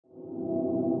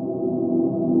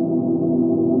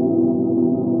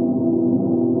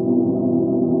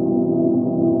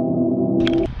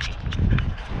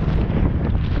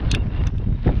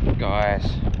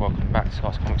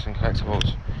Scott's Comics and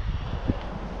Collectables.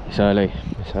 It's early,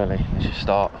 let's just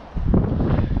start.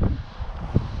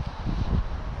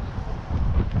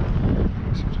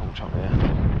 Some torch up there.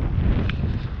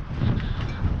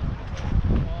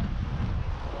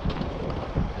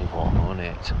 Leave what on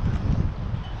it.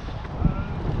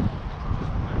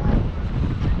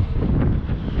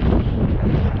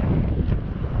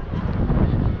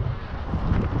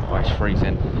 Oh, it's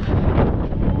freezing.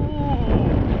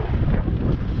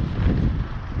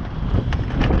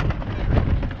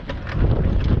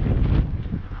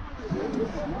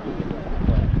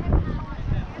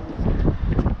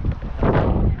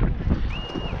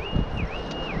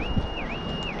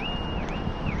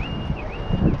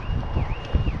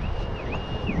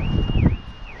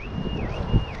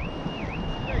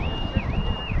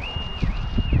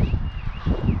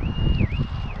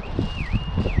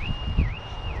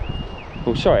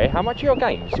 Oh, sorry, how much are your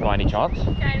games by any chance?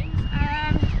 Games?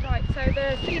 Right, so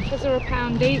the features are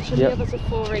 £1 each and the others are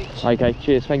 £4 each. Okay,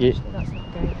 cheers, thank you. That's not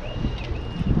a game.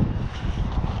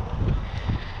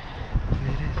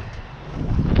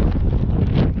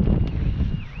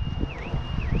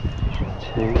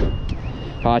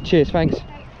 Alright, cheers, thanks.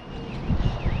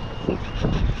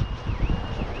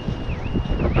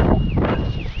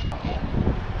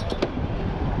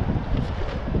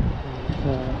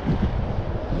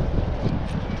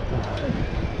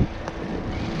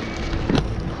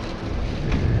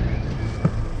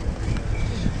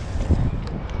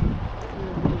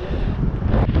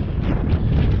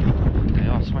 They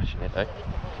are smashing it though.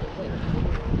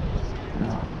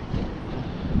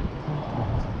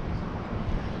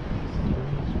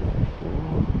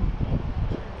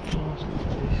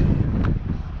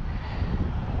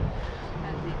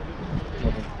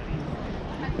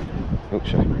 Oops,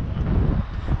 sorry.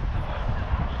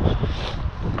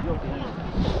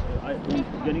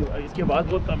 इसके बाद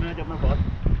बहुत कम है जब मैं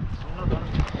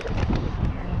बात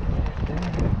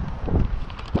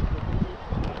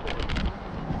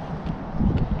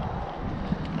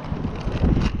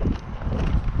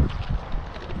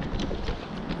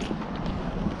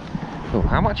Oh,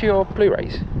 how much are your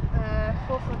Blu-rays?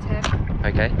 4 for 10.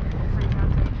 Okay.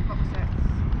 £3 each box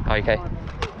sets. Okay.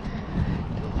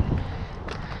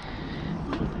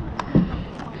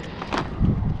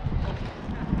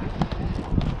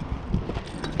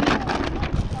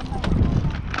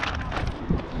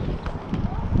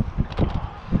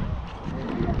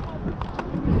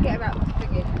 Get about the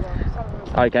figure if you want. Some of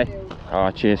them are Okay. still-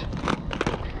 Alright, cheers.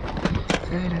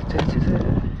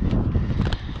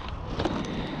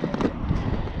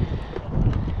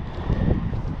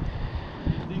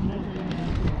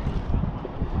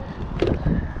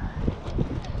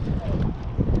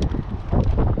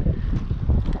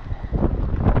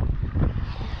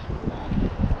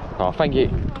 Oh, thank you.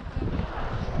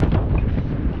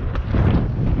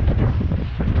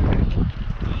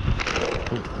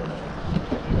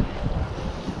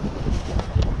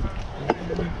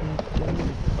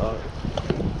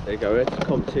 There you go, it's a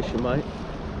competition, mate.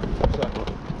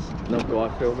 Another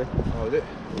guy filming. Oh, is it?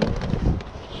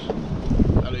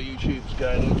 Hello, YouTube's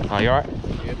going on. Are you alright?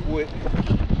 Yeah, boy.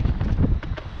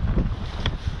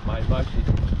 Mate, mostly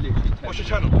literally 10 What's your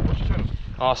channel? What's your channel?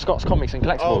 Oh, Scott's Comics and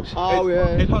Collectables. Oh, yeah.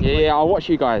 Headhunt, mate. Yeah, I watch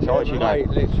you guys. I watch you guys.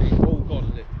 Mate, literally all gone,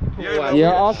 isn't it? Yeah,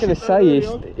 Yeah, I was gonna say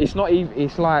it's not even.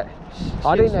 It's like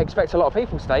I didn't expect a lot of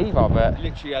people to stay either, but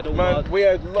Literally had all Man, we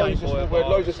had Game loads Boy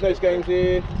of SNES games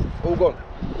here, all gone.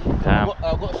 damn.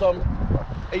 I've got some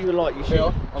even like your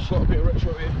here. I've got a bit of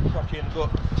retro here. Cracking. Got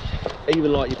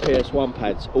even like your PS1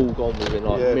 pads, all gone within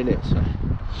like Yeah. minutes.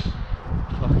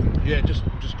 yeah, just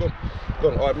gone.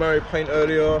 Gone. I had Mario Paint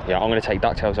earlier. Yeah, I'm gonna take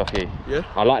DuckTales off you. Yeah.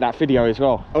 I like that video as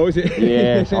well. Oh, is it?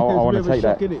 Yes, I want to take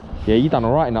that. Yeah, you done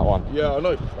alright in that one. Yeah, I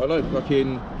know.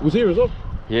 Fucking was here as well.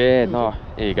 Yeah, no,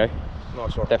 here you go.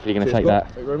 Nice one. Definitely gonna Cheers, take Scott.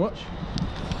 that. Thank you very much.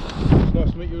 It's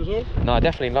nice to meet you as well. No,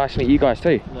 definitely nice to meet you guys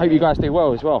too. Hope you guys do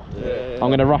well as well. Yeah. I'm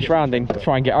gonna rush round and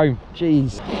try and get home.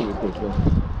 Jeez.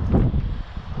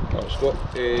 Right,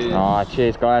 Scott is. Ah,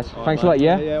 cheers guys. Thanks a lot,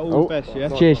 yeah? Yeah, all Oh, the best, yeah.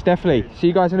 cheers, definitely. See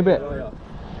you guys in a bit.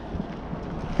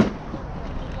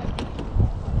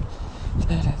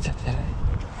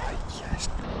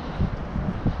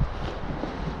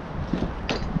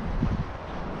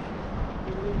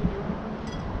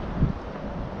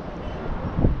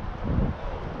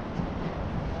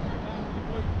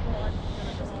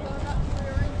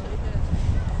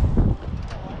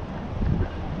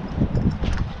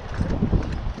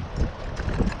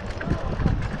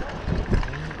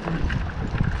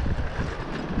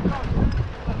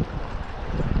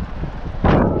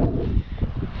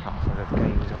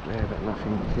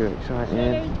 Too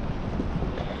exciting.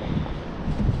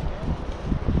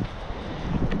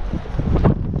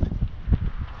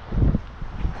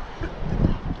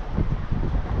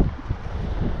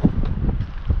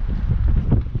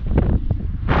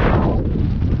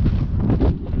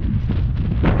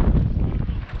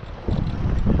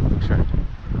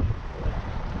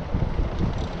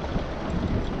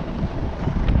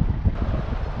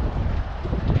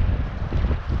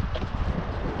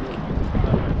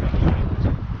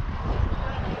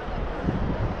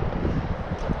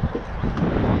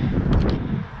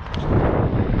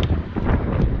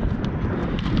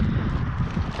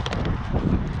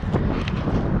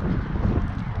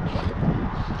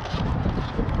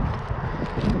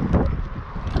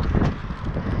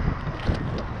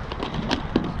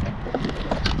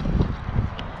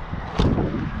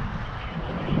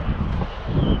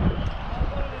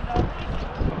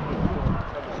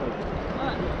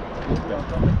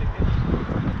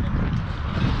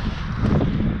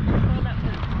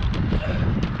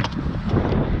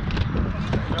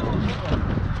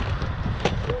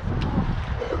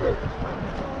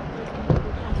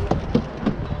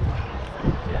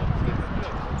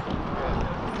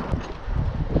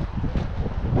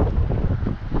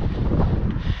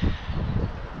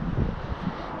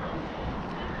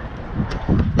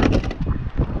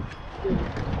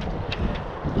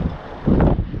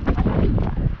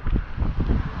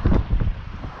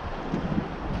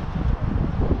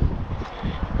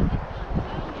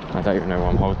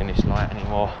 this light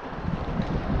anymore.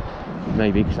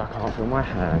 Maybe because I can't feel my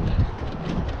hand.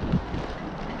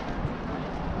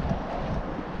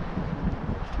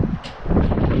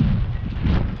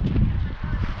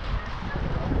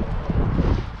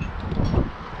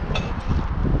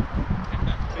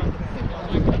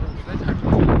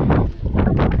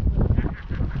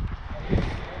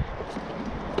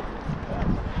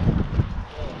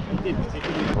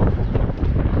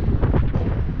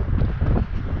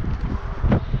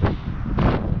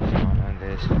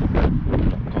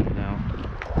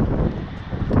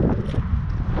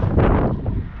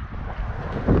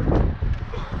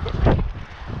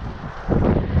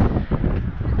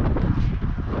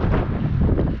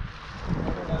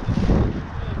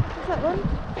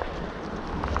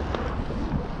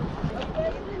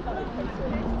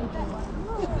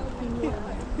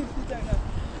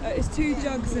 It's 2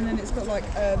 jugs and then it's got like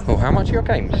Oh, how much are your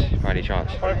games, by any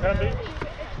chance? £5 each.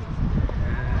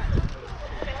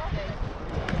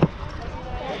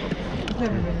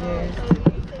 never been used.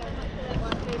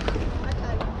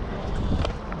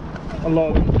 A lot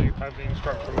of them do have the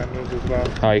instruction manuals as well.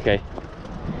 Oh, okay.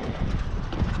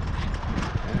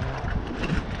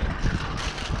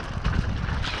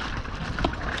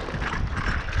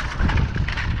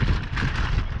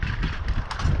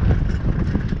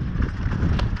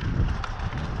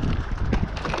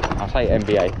 I'll say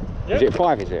MBA. Yeah. Is it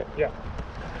 5, is it? Yeah.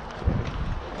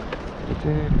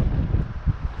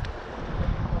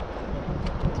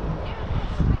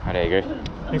 Oh, there you go.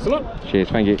 Thanks a lot. Cheers,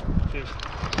 thank you. Cheers.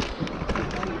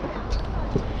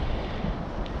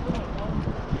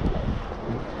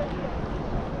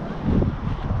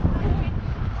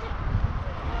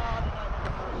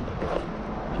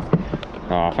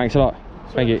 Oh, thanks a lot.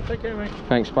 Thank you. Take care, mate.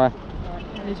 Thanks, bye.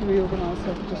 I need to reorganise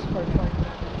so just for a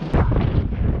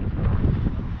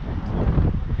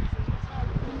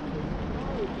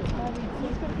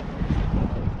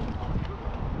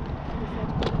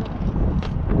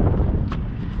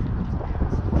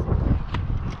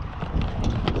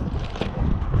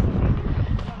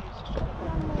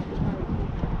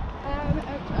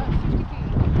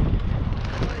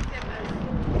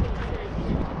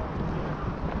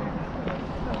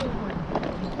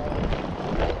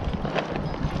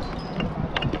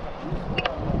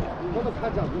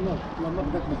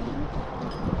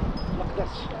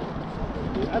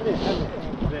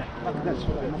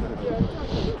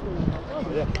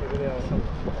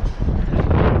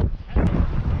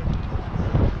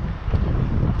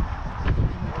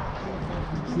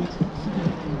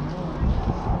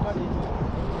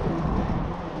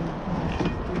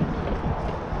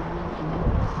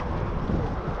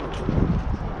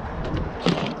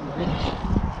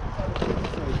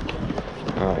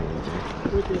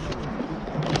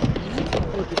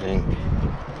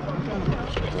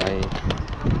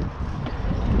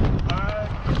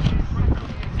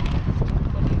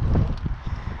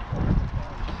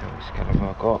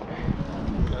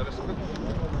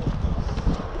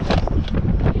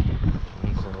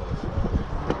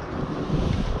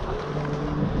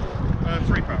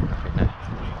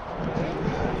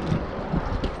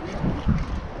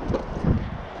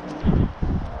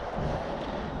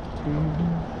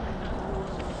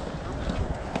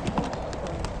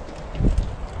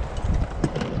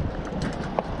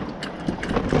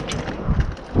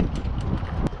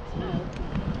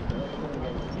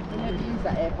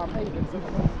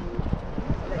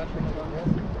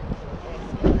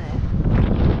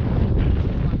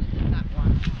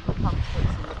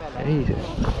Jesus.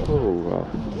 Oh, wow.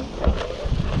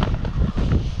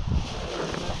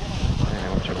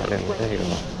 How much of a little day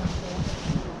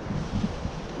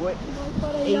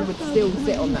He would still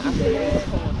sit on that after the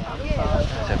corner.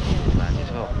 That's a man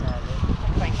as well.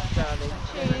 Thanks, darling.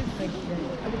 Cheers.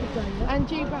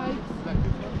 And you, babe.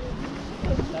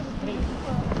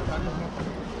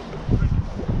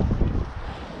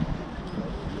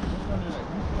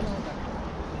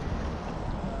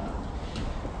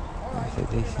 Is it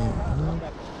decent?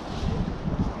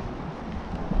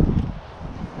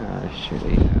 I should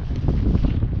eat that.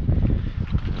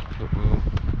 Football.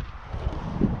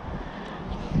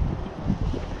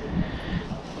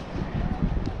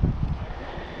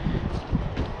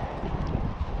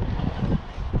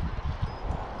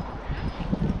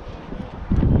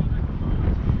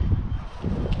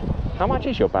 How much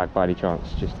is your bag by any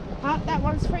chance? Just That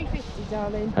one's $3.50,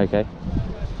 darling. okay.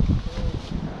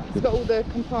 It's got all the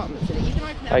compartments in it. You can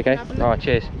open it up Okay. and have a look. Alright,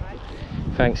 cheers.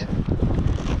 Thanks.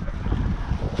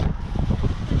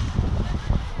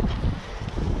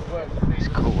 It's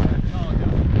cool, isn't it?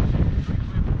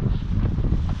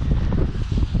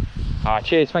 Alright,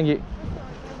 cheers, thank you.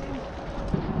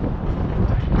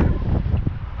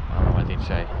 should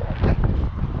say.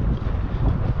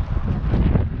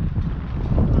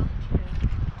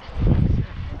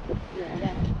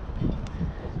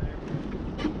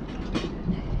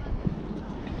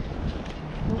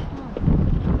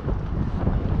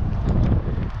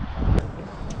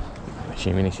 I'm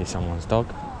assuming this is someone's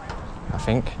dog, I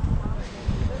think.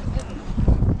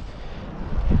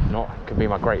 If not, it could be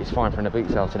my greatest find from the boot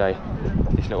sale today,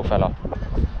 this little fella.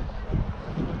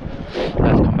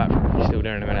 Let's come back, he's still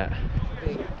there in a minute.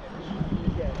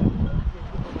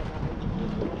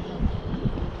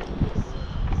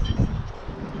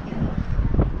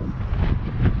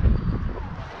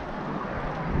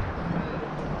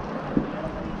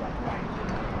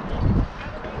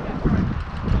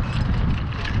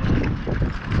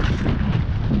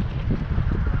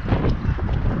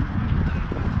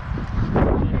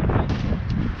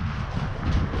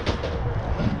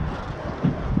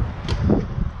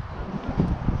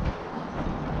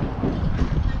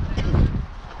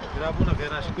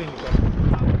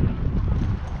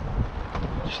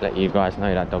 Just let you guys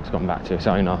know that dog's gone back to its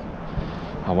owner.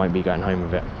 I won't be going home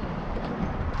with it.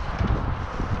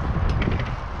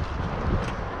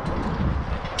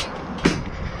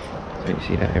 Don't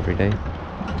see that every day.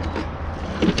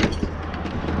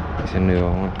 It's a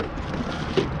newer one.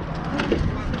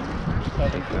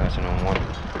 2001.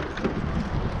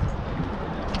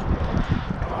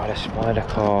 Oh, the spider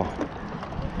car.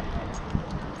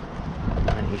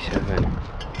 97.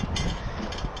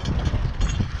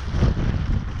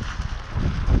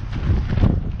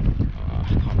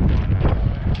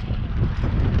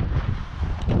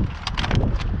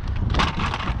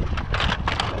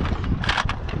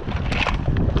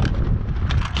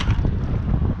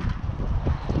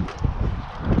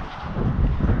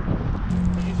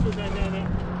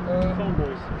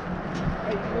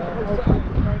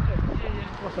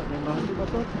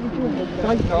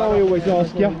 I always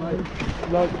ask you,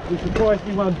 like, you surprised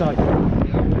me one day.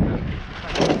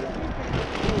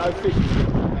 No fishing.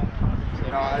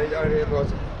 No, it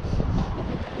was.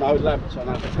 No lamps or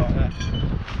nothing like that.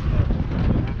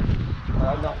 No,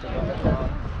 nothing like that.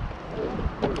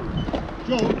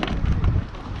 John?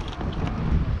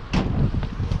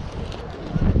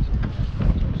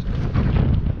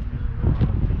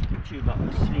 Tube up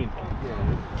the slim.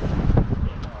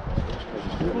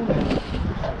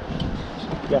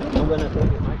 Yeah, I'm going to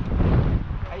take it, mate.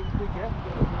 8 quid, yeah?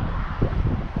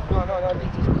 No,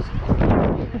 this is...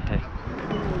 Okay.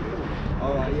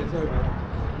 Alright, yeah, sorry,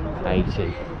 mate.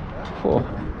 80 for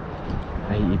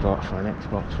 80 baht for an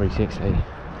Xbox 360.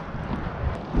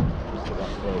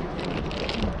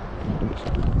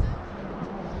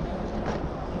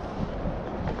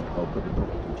 I'll put the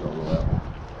controller out.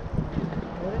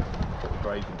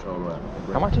 Brave controller out.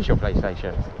 How much is your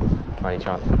PlayStation? By any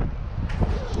chance?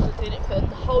 I did it for the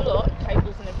whole lot,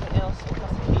 cables and everything else,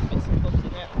 plus a few bits and bobs in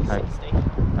it, 60.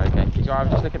 Okay. Did you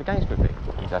just look at the games quickly?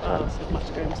 That's Oh, right. so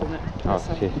much games on it. Oh,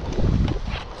 so, cheers.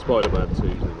 Spider-Man 2's in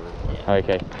there. yeah,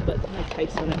 Okay. but no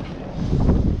case on it.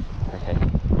 Okay.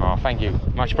 Oh, thank you.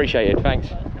 Much appreciated.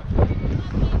 Thanks.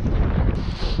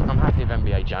 I'm happy with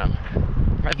NBA Jam.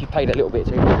 Maybe paid a little bit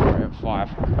too much for it at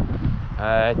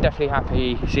 5. Definitely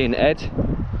happy seeing Ed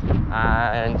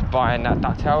and buying that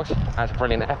DuckTales. That's a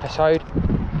brilliant episode.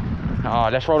 Oh,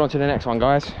 let's roll on to the next one,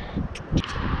 guys.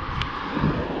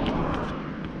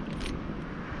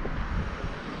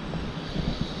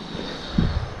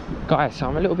 Guys, so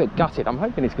I'm a little bit gutted. I'm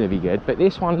hoping it's going to be good, but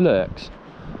this one looks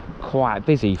quite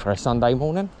busy for a Sunday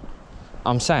morning.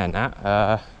 I'm saying that.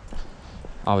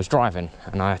 I was driving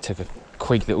and I took a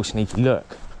quick little sneaky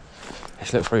look.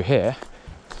 Let's look through here.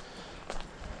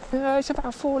 It's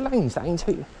about 4 lanes. That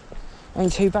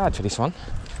ain't too bad for this one.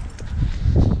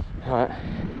 All right.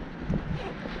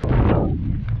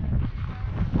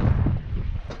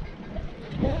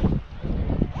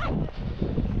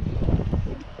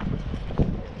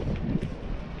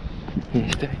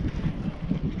 Yes, do.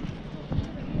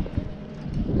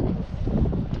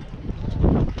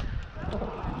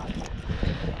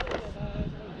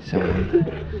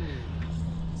 Someone.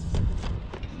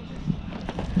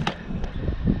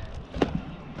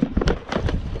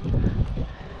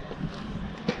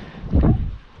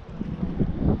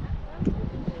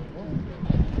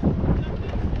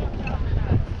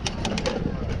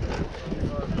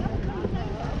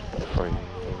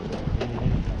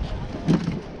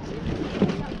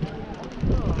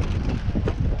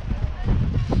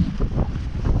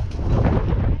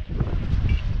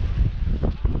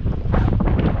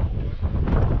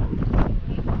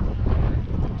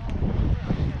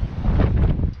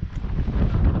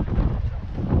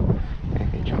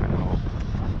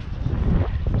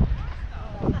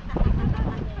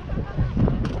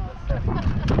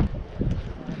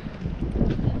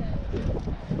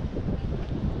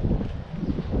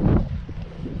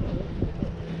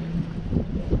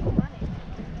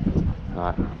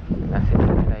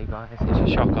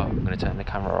 turn the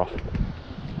camera off.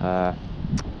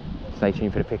 Stay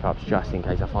tuned for the pickups just in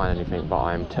case I find anything, but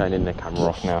I'm turning the camera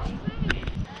off now.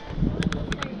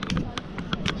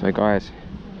 So guys,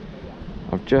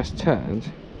 I've just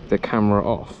turned the camera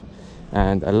off,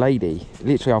 and a lady,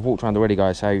 literally I've walked around already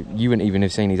guys, so you wouldn't even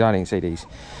have seen these. I didn't see these.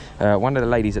 One of the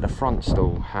ladies at the front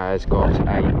stall has got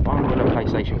a bundle of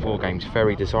PlayStation 4 games,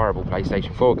 very desirable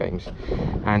PlayStation 4 games,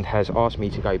 and has asked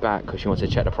me to go back because she wants to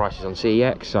check the prices on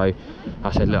CEX. So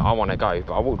I said, look, I want to go,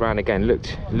 but I walked around again,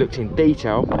 looked in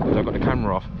detail because I've got the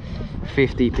camera off.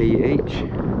 50p each,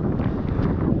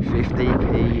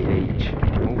 50p each,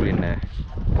 all in there.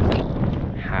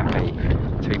 Happy.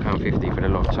 £2.50 for the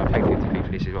lot, so I paid 50p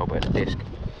for this as well, but the disc.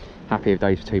 Happy with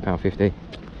those for £2.50.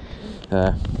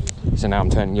 So now I'm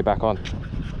turning you back on.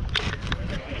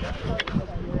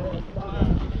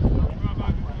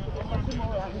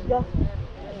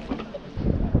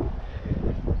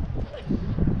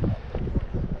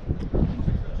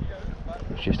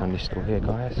 It's just on this store here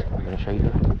guys, I'm going to show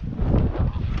you.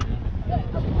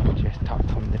 Just tucked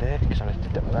under there, because I need to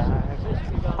do that.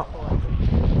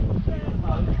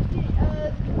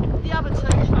 The other two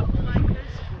troublemakers.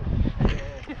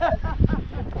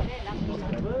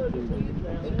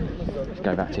 Let's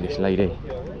go back to this lady,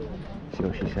 see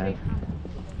what she's saying.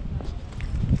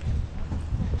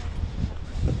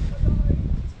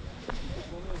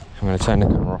 I'm going to turn the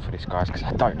camera off for this guys, because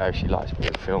I don't know if she likes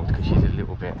being filmed, because she's a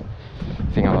little bit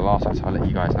thing on the last one, so I'll let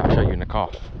you guys know. I'll show you in the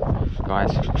car.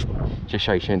 Guys, just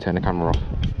show you, she didn't turn the camera off.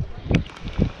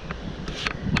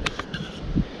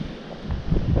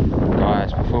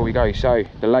 Guys, before we go, so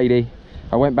the lady,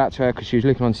 I went back to her because she was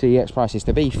looking on CEX prices.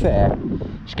 To be fair,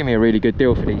 she's giving me a really good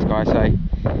deal for these guys. So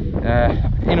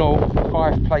in all,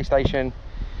 5 PlayStation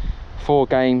 4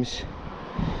 games,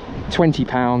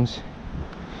 £20.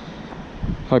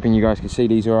 Hoping you guys can see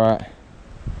these all right.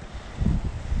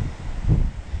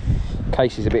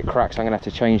 Case is a bit cracked, so I'm gonna have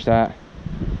to change that.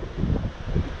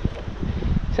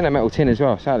 It's in a metal tin as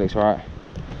well, so that looks all right.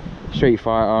 Street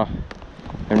Fighter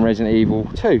and Resident Evil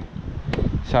 2.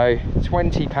 So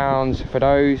 £20 for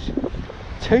those,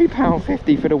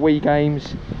 £2.50 for the Wii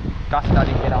games. Gutted I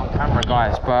didn't get it on camera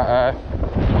guys, but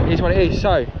it is what it is.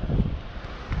 So,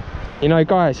 you know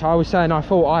guys, I was saying I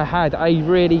thought I had a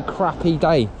really crappy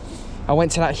day. I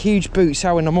went to that huge boot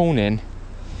sale in the morning.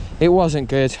 It wasn't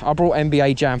good. I brought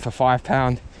NBA Jam for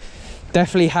 £5.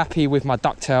 Definitely happy with my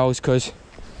DuckTales, because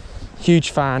huge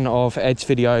fan of Ed's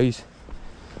videos.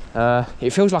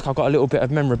 It feels like I've got a little bit of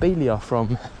memorabilia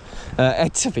from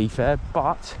Ed, to be fair,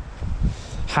 but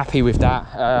happy with that.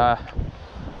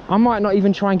 I might not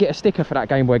even try and get a sticker for that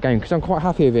Game Boy game because I'm quite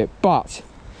happy with it. But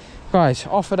guys,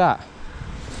 off of that,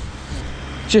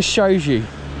 just shows you,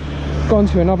 gone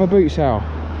to another boot sale.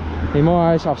 In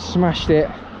my eyes, I've smashed it.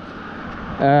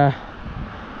 I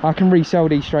can resell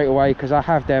these straight away because I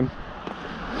have them,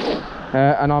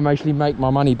 and I mostly make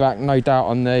my money back, no doubt,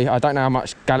 on the, I don't know how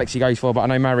much Galaxy goes for, but I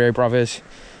know Mario Brothers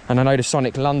and I know the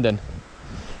Sonic London.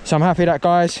 So I'm happy with that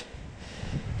guys.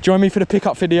 Join me for the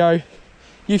pickup video.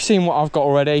 You've seen what I've got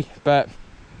already, but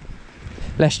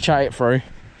let's chat it through.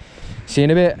 See you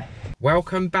in a bit.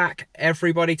 Welcome back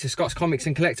everybody to Scott's Comics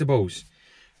and Collectibles.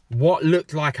 What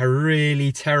looked like a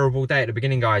really terrible day at the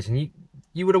beginning guys, and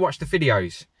you would have watched the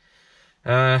videos.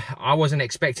 I wasn't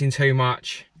expecting too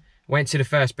much. Went to the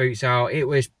first boot sale, it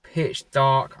was pitch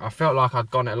dark. I felt like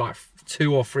I'd gone at like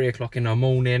 2 or 3 o'clock in the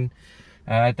morning.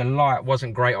 The light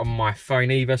wasn't great on my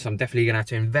phone either, so I'm definitely gonna have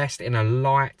to invest in a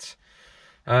light.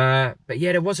 But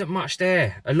yeah, there wasn't much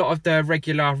there. A lot of the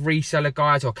regular reseller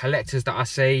guys or collectors that I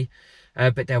see,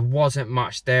 but there wasn't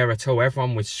much there at all.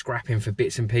 Everyone was scrapping for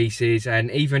bits and pieces, and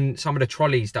even some of the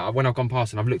trolleys that when I've gone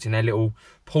past and I've looked in their little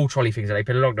pull trolley things that they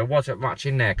put along, there wasn't much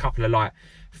in there. A couple of like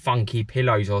funky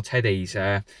pillows or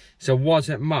teddies, so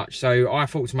wasn't much. So I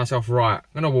thought to myself, right,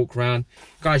 I'm gonna walk around.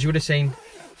 Guys, you would have seen,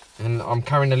 and I'm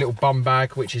carrying a little bum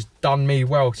bag, which has done me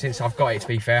well since I've got it, to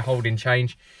be fair, holding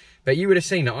change. But you would have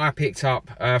seen that I picked up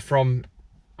from,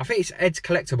 I think it's Ed's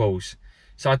Collectables.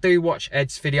 So I do watch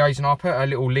Ed's videos, and I'll put a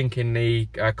little link in the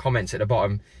comments at the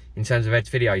bottom in terms of Ed's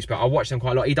videos. But I watch them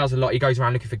quite a lot. He does a lot. He goes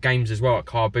around looking for games as well at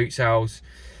Carbootsales.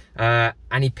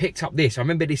 And he picked up this. I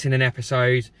remember this in an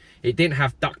episode. It didn't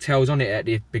have DuckTales on it at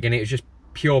the beginning. It was just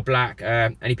pure black.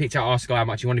 And he picked out, asked the guy how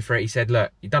much he wanted for it. He said,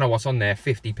 look, you don't know what's on there,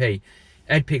 50p.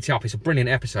 Ed picked it up. It's a brilliant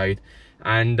episode.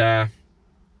 And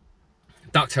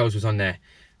DuckTales was on there.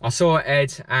 I saw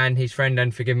Ed and his friend,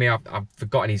 and forgive me, I've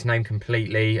forgotten his name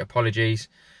completely, apologies.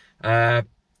 But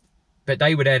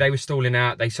they were there, they were stalling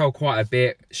out. They sold quite a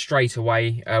bit straight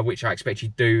away, which I expect you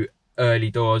to do early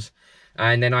doors.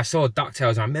 And then I saw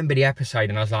DuckTales, and I remember the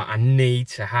episode, and I was like, I need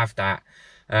to have that.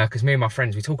 because me and my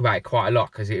friends, we talk about it quite a lot,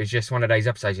 because it was just one of those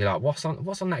episodes you're like, what's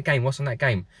on that game, what's on that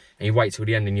game, and you wait till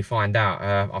the end and you find out.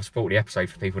 I've spoiled the episode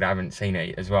for people that haven't seen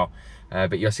it as well,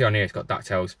 but you'll see on here it's got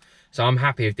DuckTales, so I'm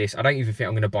happy with this. I don't even think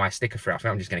I'm going to buy a sticker for it. I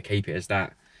think I'm just going to keep it as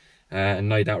that, and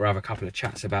no doubt we'll have a couple of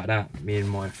chats about that, me and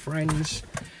my friends.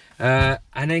 And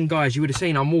then guys, you would have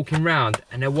seen I'm walking around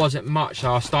and there wasn't much,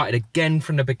 so I started again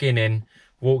from the beginning,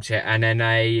 walked it, and then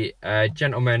a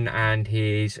gentleman and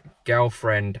his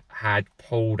girlfriend had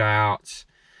pulled out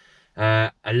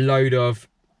a load of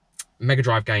Mega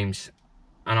Drive games,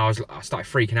 and I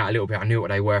started freaking out a little bit. I knew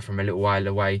what they were from a little while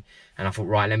away, and I thought,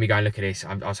 right, let me go and look at this.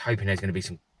 I was hoping there's going to be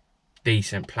some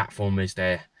decent platformers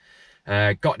there.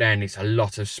 Got there and it's a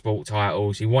lot of sport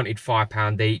titles. He wanted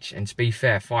 £5 each, and to be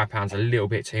fair, £5's a little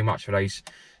bit too much for those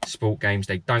sport games.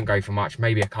 They don't go for much,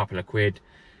 maybe a couple of quid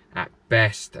at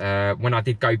best. When I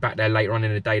did go back there later on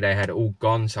in the day, they had all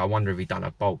gone, so I wonder if he'd done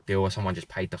a bulk deal or someone just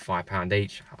paid the £5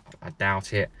 each. I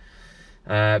doubt it.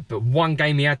 But one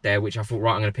game he had there, which I thought,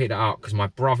 right, I'm going to pick that up because my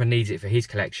brother needs it for his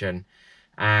collection,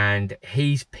 and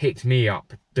he's picked me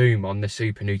up Doom on the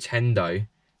Super Nintendo,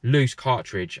 loose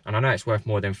cartridge, and I know it's worth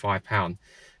more than £5,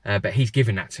 but he's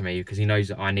given that to me because he knows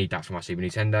that I need that for my Super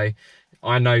Nintendo.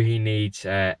 I know he needs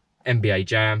NBA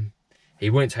Jam. He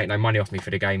wouldn't take no money off me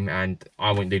for the game, and I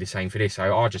wouldn't do the same for this, so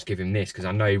I'll just give him this because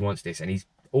I know he wants this. And he's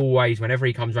always, whenever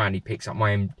he comes around, he picks up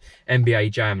my NBA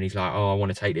Jam and he's like, oh, I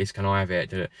want to take this, can I have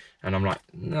it? And I'm like,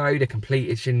 no, the complete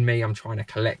is in me, I'm trying to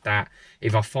collect that.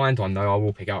 If I find one though, I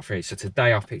will pick it up for it. So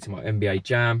today I've picked him up NBA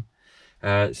Jam.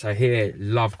 So here,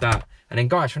 love that. And then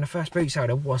guys, from the first boot sale,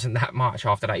 there wasn't that much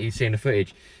after that you'd see in the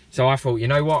footage. So I thought, you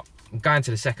know what, I'm going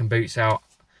to the second boot sale.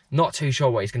 Not too sure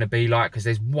what it's going to be like, because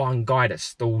there's one guy that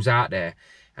stalls out there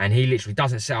and he literally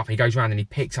doesn't set up. He goes around and he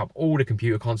picks up all the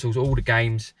computer consoles, all the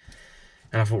games.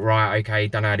 And I thought, right, okay,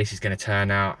 don't know how this is going to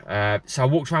turn out. So I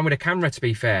walked around with a camera, to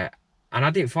be fair, and I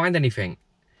didn't find anything.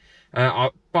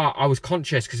 But I was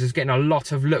conscious because I was getting a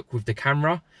lot of look with the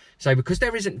camera. So because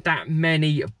there isn't that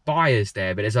many buyers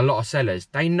there, but there's a lot of sellers,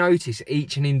 they notice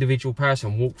each and individual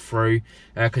person walk through,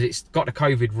 because it's got the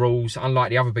COVID rules, unlike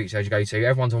the other boot sales you go to.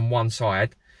 Everyone's on one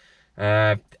side.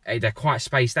 They're quite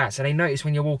spaced out, so they notice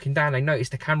when you're walking down, they notice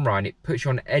the camera, and it puts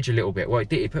you on edge a little bit. Well, it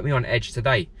did, it put me on edge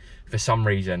today for some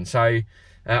reason. So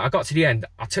I got to the end,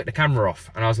 I took the camera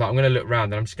off and I was like, I'm going to look around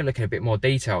and I'm just going to look in a bit more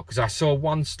detail, because I saw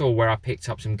one store where I picked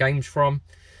up some games from.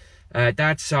 They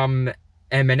had some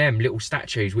M&M little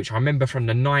statues, which I remember from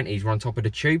the 90s were on top of the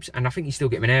tubes, and I think you still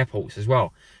get them in airports as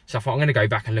well. So I thought, I'm going to go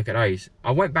back and look at those.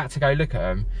 I went back to go look at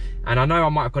them, and I know I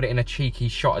might have got it in a cheeky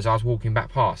shot as I was walking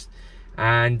back past,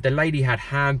 and the lady had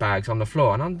handbags on the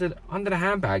floor, and under the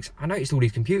handbags I noticed all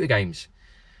these computer games,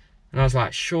 and I was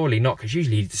like, surely not, because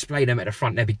usually you display them at the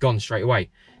front, they'd be gone straight away.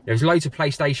 There was loads of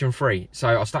PlayStation 3,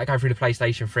 so I started going through the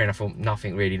PlayStation 3 and I thought,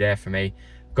 nothing really there for me.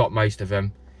 Got most of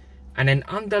them. And then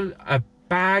under a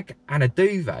bag and a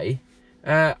duvet,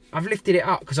 I've lifted it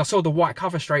up because I saw the white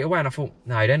cover straight away and I thought,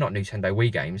 no, they're not Nintendo Wii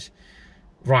games.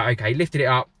 Right, okay, lifted it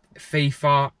up,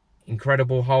 FIFA,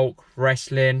 Incredible Hulk,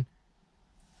 wrestling,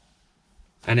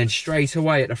 and then straight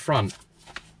away at the front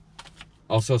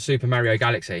I saw Super Mario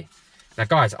Galaxy. Now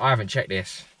guys, I haven't checked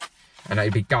this, and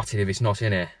I'd be gutted if it's not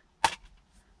in here.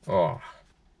 Oh,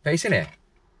 but it's in here,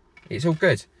 it's all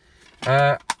good.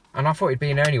 And I thought it'd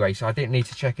be in there anyway, so I didn't need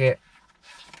to check it.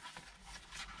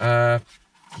 Yeah,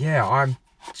 I'm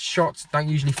shocked. Don't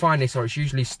usually find this, or it's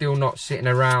usually still not sitting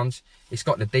around. It's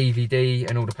got the DVD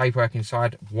and all the paperwork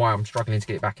inside, why I'm struggling to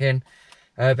get it back in.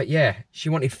 But yeah, she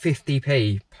wanted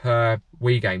 50p per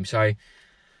Wii game. So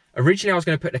originally I was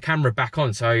going to put the camera back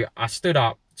on, so I stood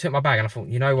up, took my bag, and I thought,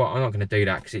 you know what, I'm not going to do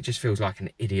that, because it just feels like an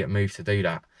idiot move to do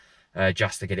that,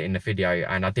 just to get it in the video.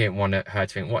 And I didn't want her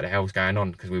to think, what the hell's going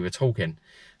on, because we were talking.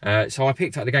 So I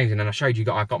picked up the games, and then I showed you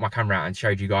guys, I got my camera out and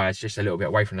showed you guys just a little bit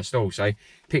away from the stall. So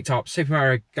picked up Super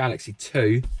Mario Galaxy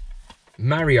 2,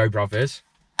 Mario Brothers,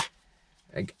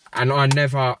 and I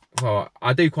never, well,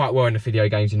 I do quite well in the video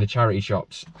games in the charity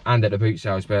shops and at the boot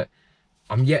sales, but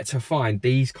I'm yet to find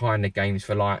these kind of games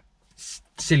for like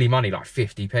silly money, like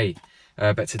 50p.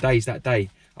 But today's that day.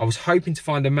 I was hoping to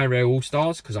find the Mario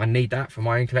All-Stars, because I need that for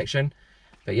my own collection.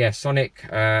 But yeah, Sonic,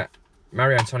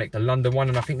 Mario and Sonic, the London one,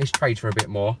 and I think this trades for a bit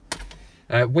more.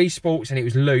 Wii Sports, and it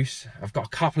was loose. I've got a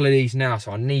couple of these now,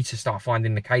 so I need to start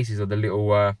finding the cases of the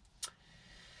little,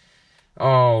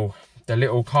 the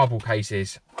little cardboard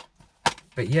cases.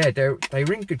 But yeah, they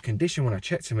were in good condition when I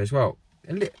checked them as well.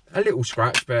 A little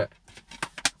scratch, but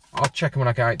I'll check them when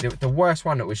I go out. The worst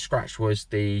one that was scratched was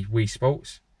the Wii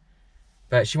Sports.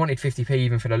 But she wanted 50p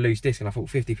even for the loose disc, and I thought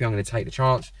 50p, I'm going to take the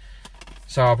chance.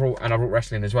 So I brought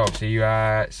wrestling as well.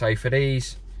 So so for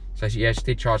these, So yeah, she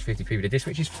did charge 50p for the disc,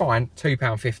 which is fine,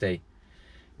 £2.50.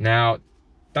 Now,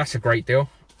 that's a great deal.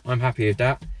 I'm happy with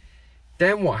that.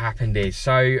 Then what happened is,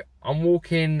 so I'm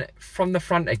walking from the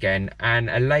front again, and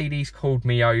a lady's called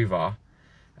me over,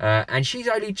 and she's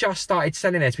only just started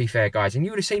selling there, to be fair, guys. And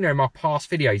you would have seen her in my past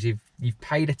videos if you've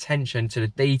paid attention to the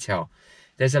detail.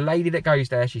 There's a lady that goes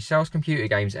there, she sells computer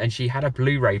games, and she had a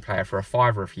Blu-ray player for a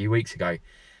 £5 a few weeks ago,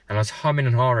 and I was humming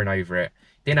and hawing over it.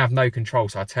 Didn't have no control,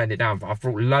 so I turned it down. But I've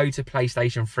brought loads of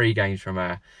PlayStation 3 games from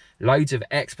her, loads of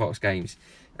Xbox games.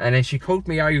 And then she called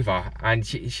me over, and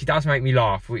she does make me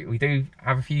laugh. We do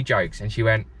have a few jokes, and she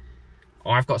went,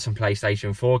 I've got some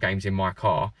PlayStation 4 games in my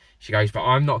car. She goes, but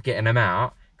I'm not getting them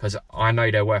out because I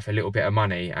know they're worth a little bit of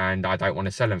money and I don't want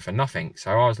to sell them for nothing.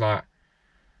 So I was like,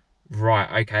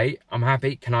 right, okay, I'm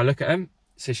happy. Can I look at them?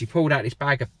 So she pulled out this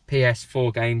bag of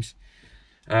PS4 games.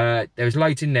 There was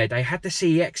loads in there. They had the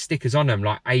CEX stickers on them,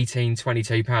 like £18,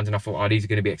 £22, and I thought, oh, these are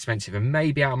going to be expensive and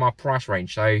maybe out of my price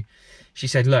range. So she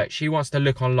said, look, she wants to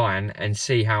look online and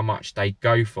see how much they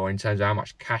go for in terms of how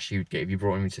much cash you'd get if you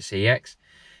brought them into CEX.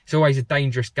 It's always a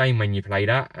dangerous game when you play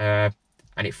that,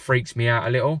 and it freaks me out a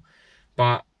little.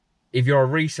 But if you're a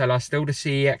reseller, still the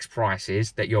CEX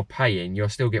prices that you're paying, you'll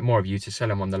still get more of you to sell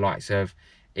them on the likes of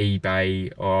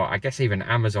eBay, or I guess even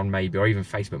Amazon maybe, or even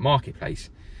Facebook Marketplace.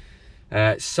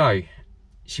 So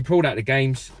she pulled out the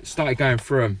games, started going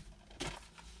through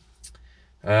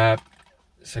them.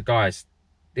 So guys,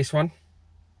 this one,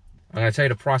 I'm going to tell you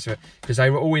the price of it because they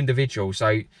were all individual.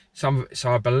 So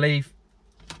I believe,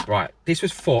 right, this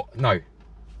was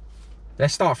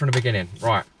let's start from the beginning.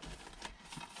 Right,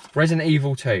 Resident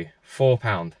Evil 2,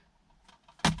 £4.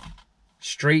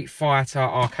 Street Fighter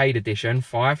Arcade Edition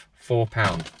 5,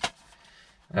 £4.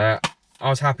 I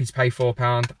was happy to pay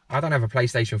 £4. I don't have a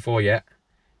PlayStation 4 yet.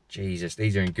 Jesus,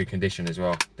 these are in good condition as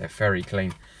well. They're very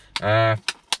clean. So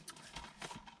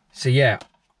yeah,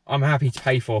 I'm happy to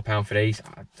pay £4 for these.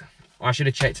 I should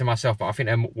have checked to myself, but I think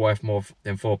they're worth more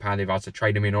than £4 if I was to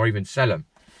trade them in or even sell them.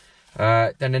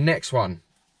 Then the next one,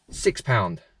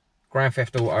 £6. Grand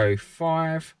Theft Auto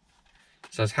 5.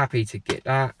 So I was happy to get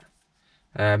that.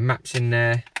 Maps in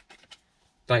there.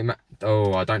 I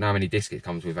don't know how many discs it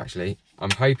comes with actually.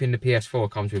 I'm hoping the PS4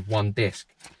 comes with 1 disc.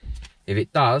 If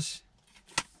it does,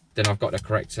 then I've got the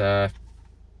correct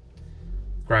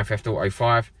Grand Theft Auto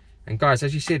 5. And guys,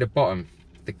 as you see at the bottom,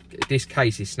 this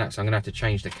case is snapped, so I'm going to have to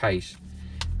change the case.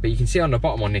 But you can see on the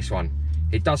bottom on this one,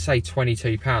 it does say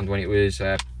 £22 when it was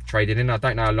traded in. I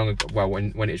don't know how long ago, well,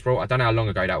 when it was brought, I don't know how long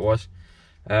ago that was.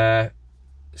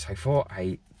 So 4,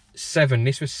 8, 7,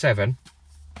 this was 7.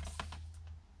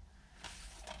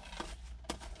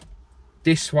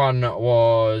 This one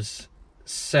was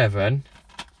 7.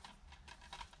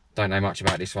 Don't know much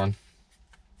about this one.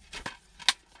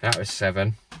 That was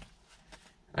 7.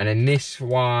 And then this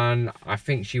one, I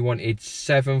think she wanted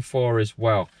 7 for as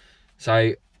well.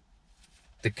 So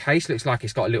the case looks like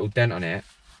it's got a little dent on it,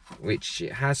 which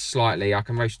it has slightly. I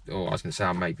was going to say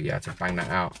I may be able to bang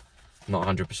that out. I'm not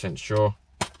 100% sure.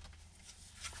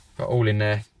 But all in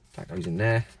there, that goes in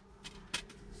there.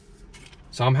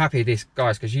 So I'm happy with this,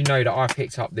 guys, because you know that I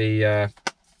picked up the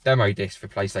demo disc for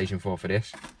PlayStation 4 for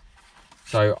this.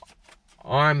 So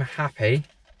I'm happy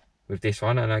with this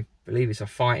one, and I believe it's a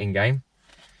fighting game.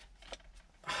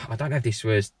 I don't know if this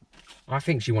was, I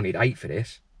think she wanted 8 for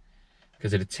this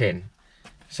because of the tin.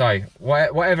 So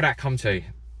whatever that come to,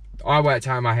 I worked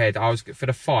out in my head, for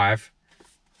the 5,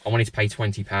 I wanted to pay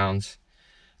 £20.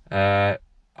 I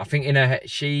think in her head,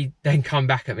 she then come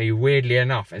back at me weirdly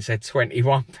enough and said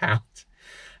 £21.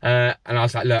 And I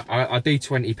was like, look, I'll do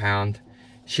 £20.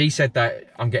 She said that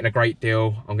I'm getting a great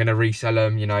deal. I'm going to resell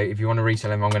them. You know, if you want to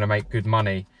resell them, I'm going to make good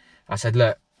money. I said,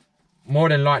 look, more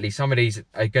than likely, some of these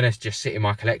are going to just sit in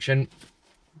my collection.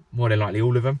 More than likely,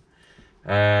 all of them.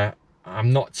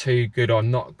 I'm not too good, or I've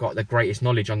not got the greatest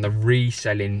knowledge on the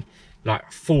reselling,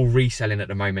 like full reselling at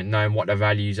the moment, knowing what the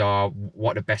values are,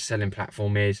 what the best selling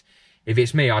platform is. If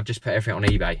it's me, I'd just put everything on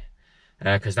eBay.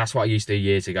 Because that's what I used to do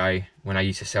years ago. When I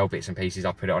used to sell bits and pieces,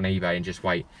 I put it on eBay and just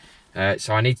wait.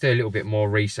 So I need to do a little bit more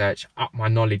research, up my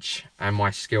knowledge and my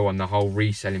skill on the whole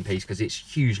reselling piece, because it's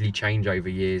hugely changed over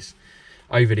the years.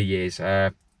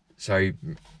 So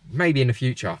maybe in the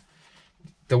future.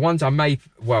 The ones I may,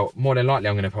 well, more than likely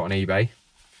I'm going to put on eBay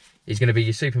is going to be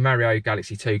your Super Mario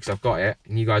Galaxy 2, because I've got it.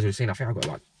 And you guys would have seen, I think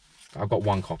I've got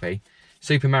 1 copy.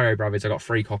 Super Mario Brothers, I've got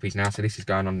 3 copies now, so this is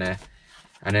going on there.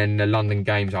 And then the London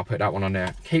Games, I'll put that one on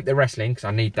there. Keep the wrestling, because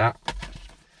I need that.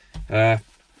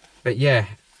 But yeah,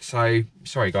 so,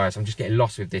 sorry guys, I'm just getting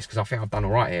lost with this, because I think I've done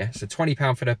all right here. So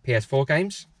 £20 for the PS4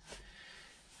 games.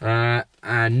 And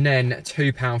then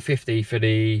 £2.50 for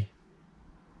the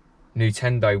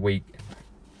Nintendo Wii.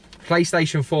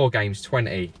 PlayStation 4 games,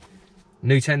 20.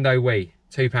 Nintendo Wii,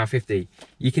 £2.50.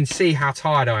 You can see how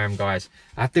tired I am, guys.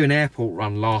 I had to do an airport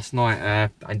run last night.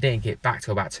 I didn't get back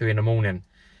till about 2 in the morning.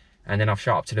 And then I've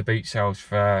shot up to the boot sales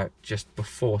for just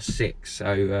before 6.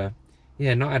 So,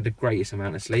 yeah, not had the greatest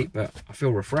amount of sleep, but I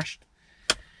feel refreshed.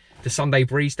 The Sunday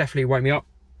breeze definitely woke me up.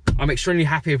 I'm extremely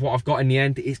happy with what I've got in the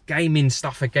end. It's gaming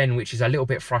stuff again, which is a little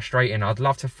bit frustrating. I'd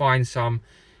love to find some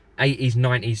 80s,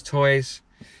 90s toys,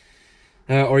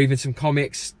 or even some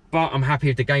comics, but I'm happy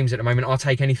with the games at the moment. I'll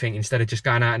take anything instead of just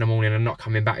going out in the morning and not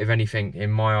coming back with anything.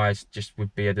 In my eyes, just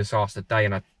would be a disaster day,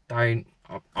 and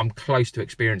I'm close to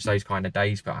experience those kind of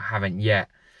days, but I haven't yet.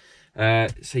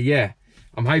 So yeah,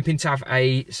 I'm hoping to have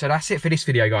so that's it for this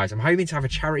video, guys. I'm hoping to have a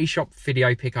charity shop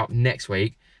video pick up next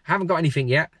week. I haven't got anything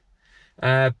yet,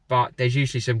 but there's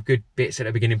usually some good bits at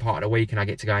the beginning part of the week, and I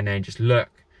get to go in there and just look.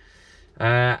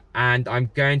 And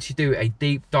I'm going to do a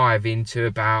deep dive into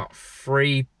about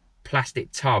 3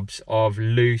 plastic tubs of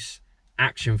loose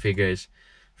action figures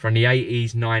from the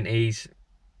 80s, 90s,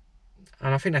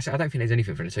 and I think that's it. I don't think there's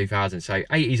anything from the 2000s. So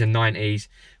 80s and 90s,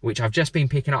 which I've just been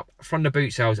picking up from the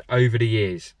boot sales over the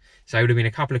years. So it would have been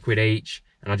a couple of quid each,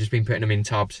 and I've just been putting them in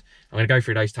tubs. I'm going to go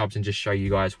through those tubs and just show you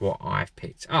guys what I've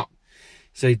picked up.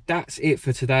 So that's it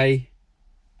for today.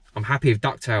 I'm happy with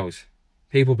DuckTales.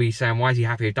 People be saying, why is he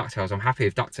happy with DuckTales? I'm happy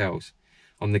with DuckTales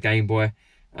on the Game Boy.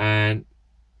 And,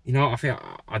 you know, I think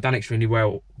I've done extremely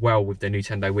well with the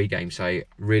Nintendo Wii game. So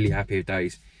really happy with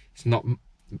those. It's not,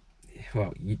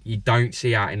 well, you don't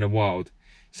see out in the wild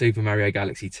Super Mario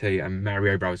Galaxy 2 and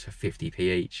Mario Bros for 50p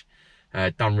each.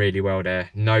 Done really well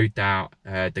there. No doubt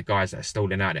the guys that are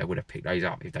stalling out there would have picked those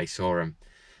up if they saw them.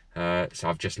 So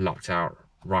I've just lucked out.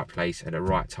 Right place at the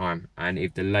right time, and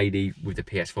if the lady with the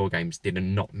PS4 games did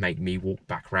not make me walk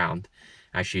back round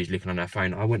as she was looking on her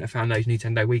phone, I wouldn't have found those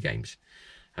Nintendo Wii games.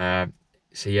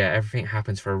 So yeah, everything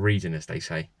happens for a reason, as they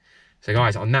say. So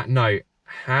guys, on that note,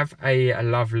 have a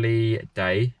lovely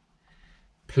day.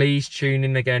 Please tune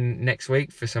in again next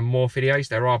week for some more videos.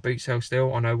 There are boot sales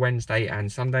still on a Wednesday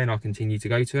and Sunday, and I'll continue to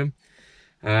go to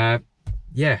them.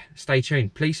 Yeah, stay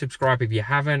tuned. Please subscribe if you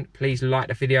haven't. Please like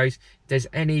the videos. If there's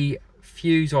any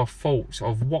views or faults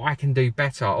of what I can do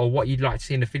better, or what you'd like to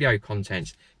see in the video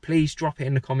contents, please drop it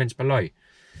in the comments below.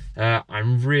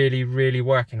 I'm really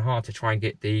working hard to try and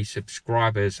get the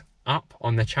subscribers up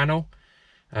on the channel.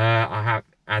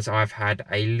 I've had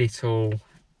a little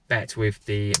bet with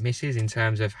the missus in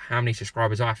terms of how many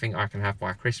subscribers I think I can have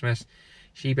by Christmas.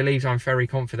 She believes I'm very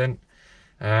confident,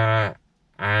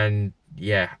 and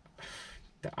yeah,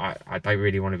 I don't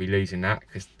really want to be losing that,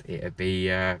 because it'd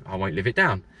be I won't live it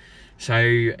down. So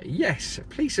yes,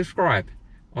 please subscribe.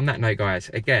 On that note, guys,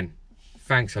 again,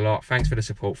 thanks a lot. Thanks for the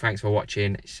support. Thanks for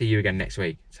watching. See you again next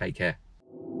week. Take care.